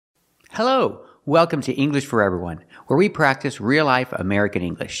Hello, welcome to English for Everyone, where we practice real-life American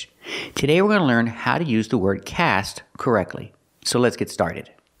English. Today we're going to learn how to use the word cast correctly. So let's get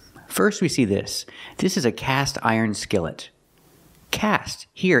started. First we see this. This is a cast iron skillet. Cast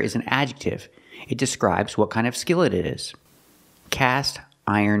here is an adjective. It describes what kind of skillet it is. Cast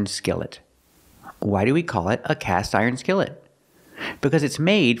iron skillet. Why do we call it a cast iron skillet? Because it's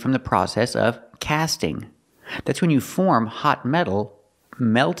made from the process of casting. That's when you form hot metal,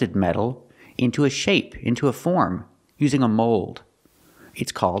 melted metal, into a shape, into a form, using a mold.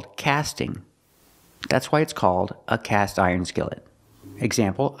 It's called casting. That's why it's called a cast iron skillet.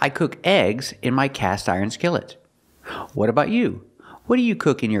 Example, I cook eggs in my cast iron skillet. What about you? What do you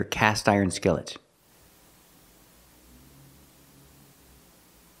cook in your cast iron skillet?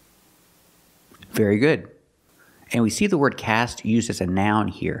 Very good. And we see the word cast used as a noun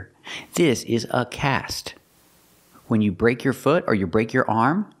here. This is a cast. When you break your foot or you break your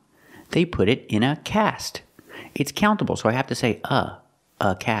arm, they put it in a cast. It's countable, so I have to say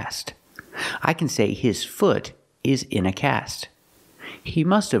a cast. I can say his foot is in a cast. He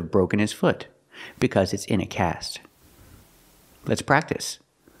must have broken his foot because it's in a cast. Let's practice.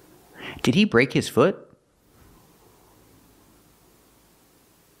 Did he break his foot?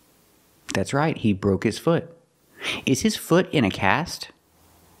 That's right, he broke his foot. Is his foot in a cast?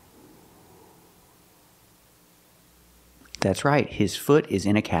 That's right, his foot is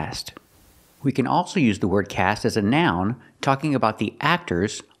in a cast. We can also use the word cast as a noun, talking about the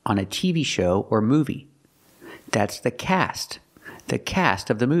actors on a TV show or movie. That's the cast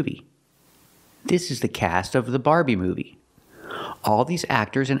of the movie. This is the cast of the Barbie movie. All these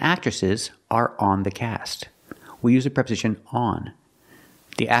actors and actresses are on the cast. We use the preposition on.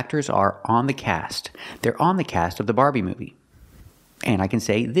 The actors are on the cast. They're on the cast of the Barbie movie. And I can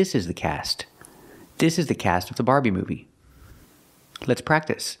say, this is the cast. This is the cast of the Barbie movie. Let's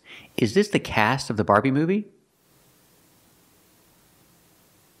practice. Is this the cast of the Barbie movie?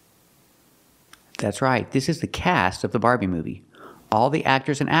 That's right. This is the cast of the Barbie movie. All the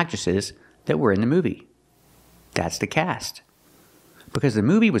actors and actresses that were in the movie. That's the cast. Because the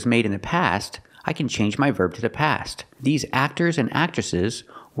movie was made in the past, I can change my verb to the past. These actors and actresses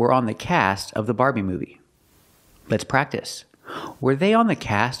were on the cast of the Barbie movie. Let's practice. Were they on the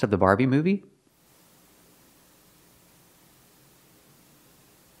cast of the Barbie movie?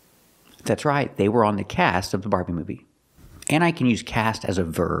 That's right, they were on the cast of the Barbie movie. And I can use cast as a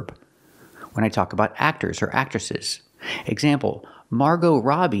verb when I talk about actors or actresses. Example, Margot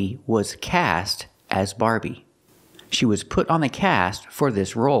Robbie was cast as Barbie. She was put on the cast for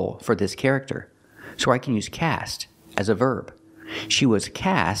this role, for this character. So I can use cast as a verb. She was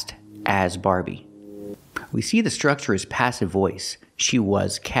cast as Barbie. We see the structure is passive voice. She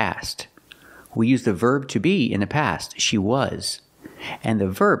was cast. We use the verb to be in the past. She was. And the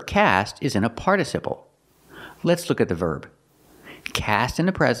verb cast is in a participle. Let's look at the verb. Cast in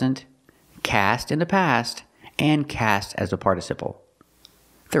the present, cast in the past, and cast as a participle.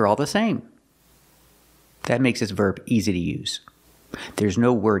 They're all the same. That makes this verb easy to use. There's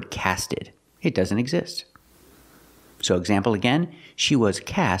no word casted. It doesn't exist. So example again, she was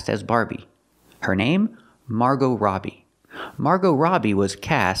cast as Barbie. Her name, Margot Robbie. Margot Robbie was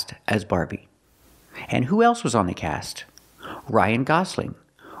cast as Barbie. And who else was on the cast? Ryan Gosling.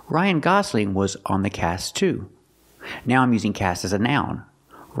 Ryan Gosling was on the cast too. Now I'm using cast as a noun.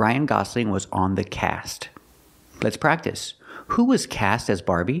 Ryan Gosling was on the cast. Let's practice. Who was cast as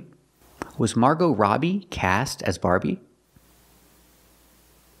Barbie? Was Margot Robbie cast as Barbie?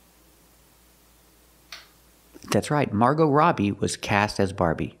 That's right, Margot Robbie was cast as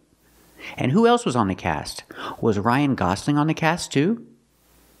Barbie. And who else was on the cast? Was Ryan Gosling on the cast too?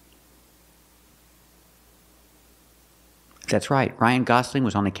 That's right, Ryan Gosling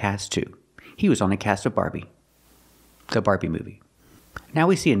was on the cast too. He was on the cast of Barbie, the Barbie movie. Now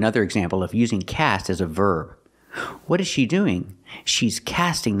we see another example of using cast as a verb. What is she doing? She's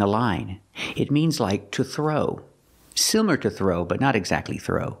casting the line. It means like to throw. Similar to throw, but not exactly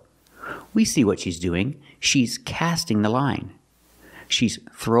throw. We see what she's doing. She's casting the line. She's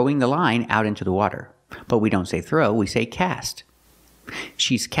throwing the line out into the water. But we don't say throw, we say cast.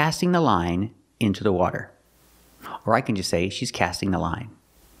 She's casting the line into the water. Or I can just say she's casting the line.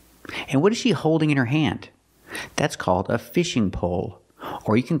 And what is she holding in her hand? That's called a fishing pole,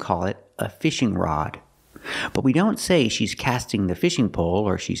 or you can call it a fishing rod. But we don't say she's casting the fishing pole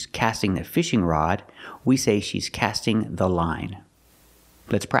or she's casting the fishing rod. We say she's casting the line.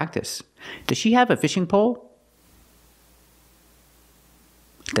 Let's practice. Does she have a fishing pole?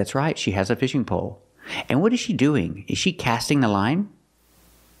 That's right, she has a fishing pole. And what is she doing? Is she casting the line?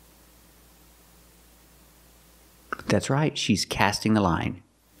 That's right, she's casting the line.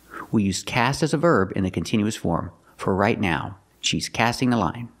 We use cast as a verb in the continuous form. For right now, she's casting the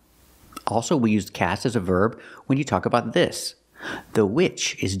line. Also, we use cast as a verb when you talk about this. The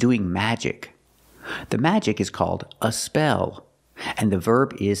witch is doing magic. The magic is called a spell, and the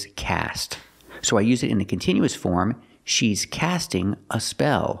verb is cast. So I use it in the continuous form. She's casting a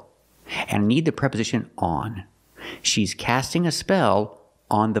spell. And I need the preposition on. She's casting a spell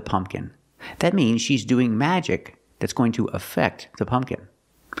on the pumpkin. That means she's doing magic that's going to affect the pumpkin.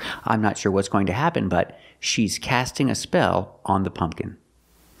 I'm not sure what's going to happen, but she's casting a spell on the pumpkin.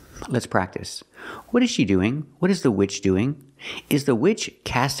 Let's practice. What is she doing? What is the witch doing? Is the witch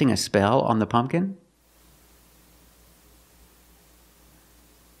casting a spell on the pumpkin?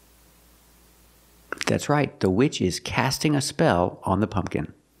 That's right. The witch is casting a spell on the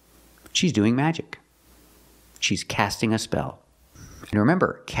pumpkin. She's doing magic. She's casting a spell. And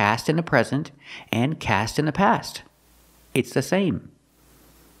remember, cast in the present and cast in the past. It's the same.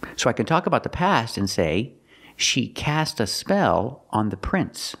 So I can talk about the past and say, she cast a spell on the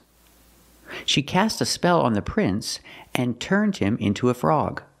prince. She cast a spell on the prince and turned him into a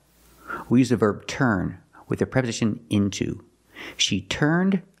frog. We use the verb turn with the preposition into. She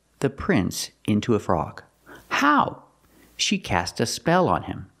turned the prince into a frog. How? She cast a spell on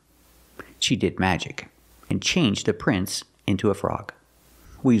him. She did magic and changed the prince into a frog.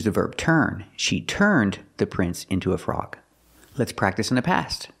 We use the verb turn. She turned the prince into a frog. Let's practice in the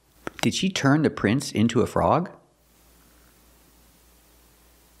past. Did she turn the prince into a frog?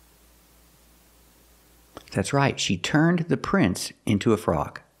 That's right. She turned the prince into a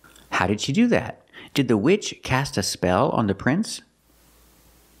frog. How did she do that? Did the witch cast a spell on the prince?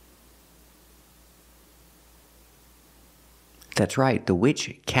 That's right. The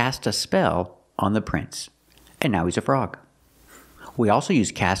witch cast a spell on the prince. And now he's a frog. We also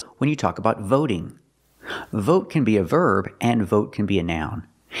use cast when you talk about voting. Vote can be a verb and vote can be a noun.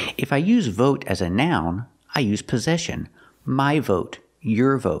 If I use vote as a noun, I use possession. My vote,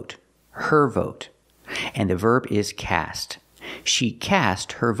 your vote, her vote. And the verb is cast. She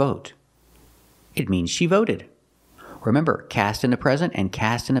cast her vote. It means she voted. Remember, cast in the present and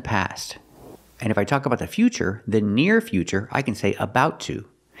cast in the past. And if I talk about the future, the near future, I can say about to.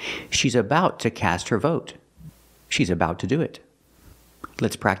 She's about to cast her vote. She's about to do it.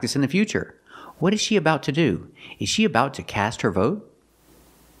 Let's practice in the future. What is she about to do? Is she about to cast her vote?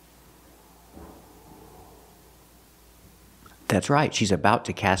 That's right, she's about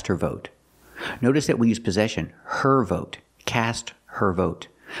to cast her vote. Notice that we use possession, her vote, cast her vote.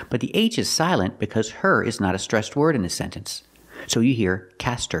 But the H is silent because her is not a stressed word in this sentence. So you hear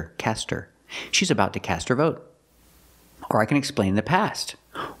caster, caster. She's about to cast her vote. Or I can explain the past.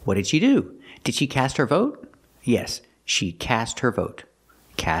 What did she do? Did she cast her vote? Yes, she cast her vote.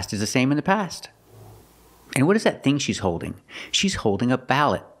 Cast is the same in the past. And what is that thing she's holding? She's holding a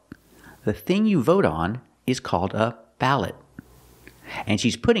ballot. The thing you vote on is called a ballot. And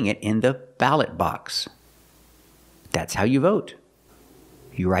she's putting it in the ballot box. That's how you vote.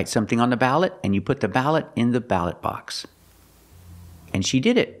 You write something on the ballot and you put the ballot in the ballot box. And she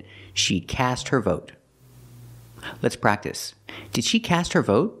did it. She cast her vote. Let's practice. Did she cast her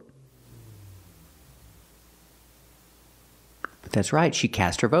vote? That's right, she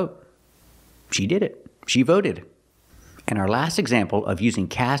cast her vote. She did it. She voted. And our last example of using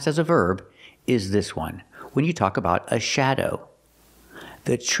cast as a verb is this one, when you talk about a shadow.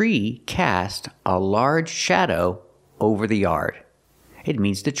 The tree cast a large shadow over the yard. It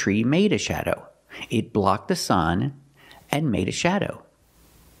means the tree made a shadow. It blocked the sun and made a shadow.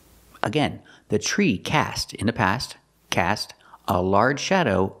 Again, the tree cast, in the past, cast a large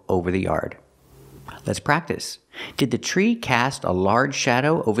shadow over the yard. Let's practice. Did the tree cast a large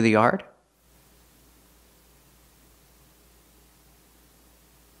shadow over the yard?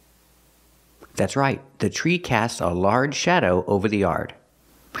 That's right. The tree cast a large shadow over the yard.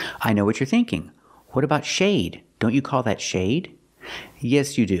 I know what you're thinking. What about shade? Don't you call that shade?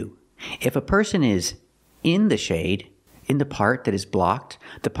 Yes, you do. If a person is in the shade, in the part that is blocked,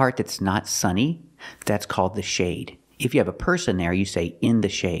 the part that's not sunny, that's called the shade. If you have a person there, you say in the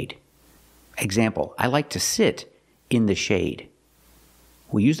shade. Example, I like to sit in the shade.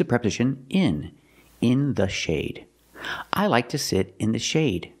 We use the preposition in the shade. I like to sit in the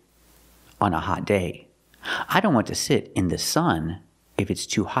shade on a hot day. I don't want to sit in the sun if it's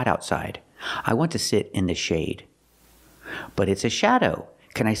too hot outside. I want to sit in the shade. But it's a shadow.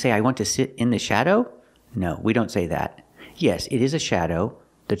 Can I say I want to sit in the shadow? No, we don't say that. Yes, it is a shadow.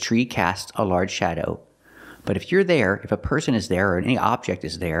 The tree casts a large shadow. But if you're there, if a person is there or any object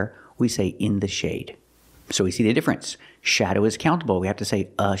is there, we say in the shade. So we see the difference. Shadow is countable. We have to say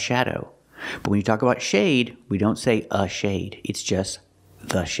a shadow. But when you talk about shade, we don't say a shade. It's just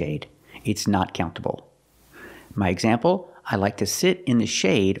the shade. It's not countable. My example, I like to sit in the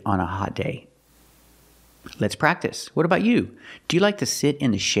shade on a hot day. Let's practice. What about you? Do you like to sit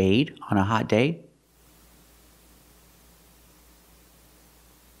in the shade on a hot day?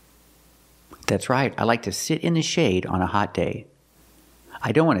 That's right. I like to sit in the shade on a hot day.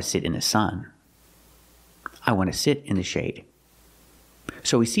 I don't want to sit in the sun. I want to sit in the shade.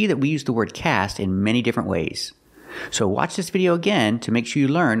 So we see that we use the word cast in many different ways. So watch this video again to make sure you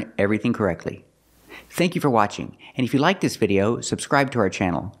learn everything correctly. Thank you for watching. And if you like this video, subscribe to our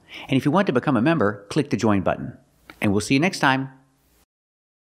channel. And if you want to become a member, click the join button. And we'll see you next time.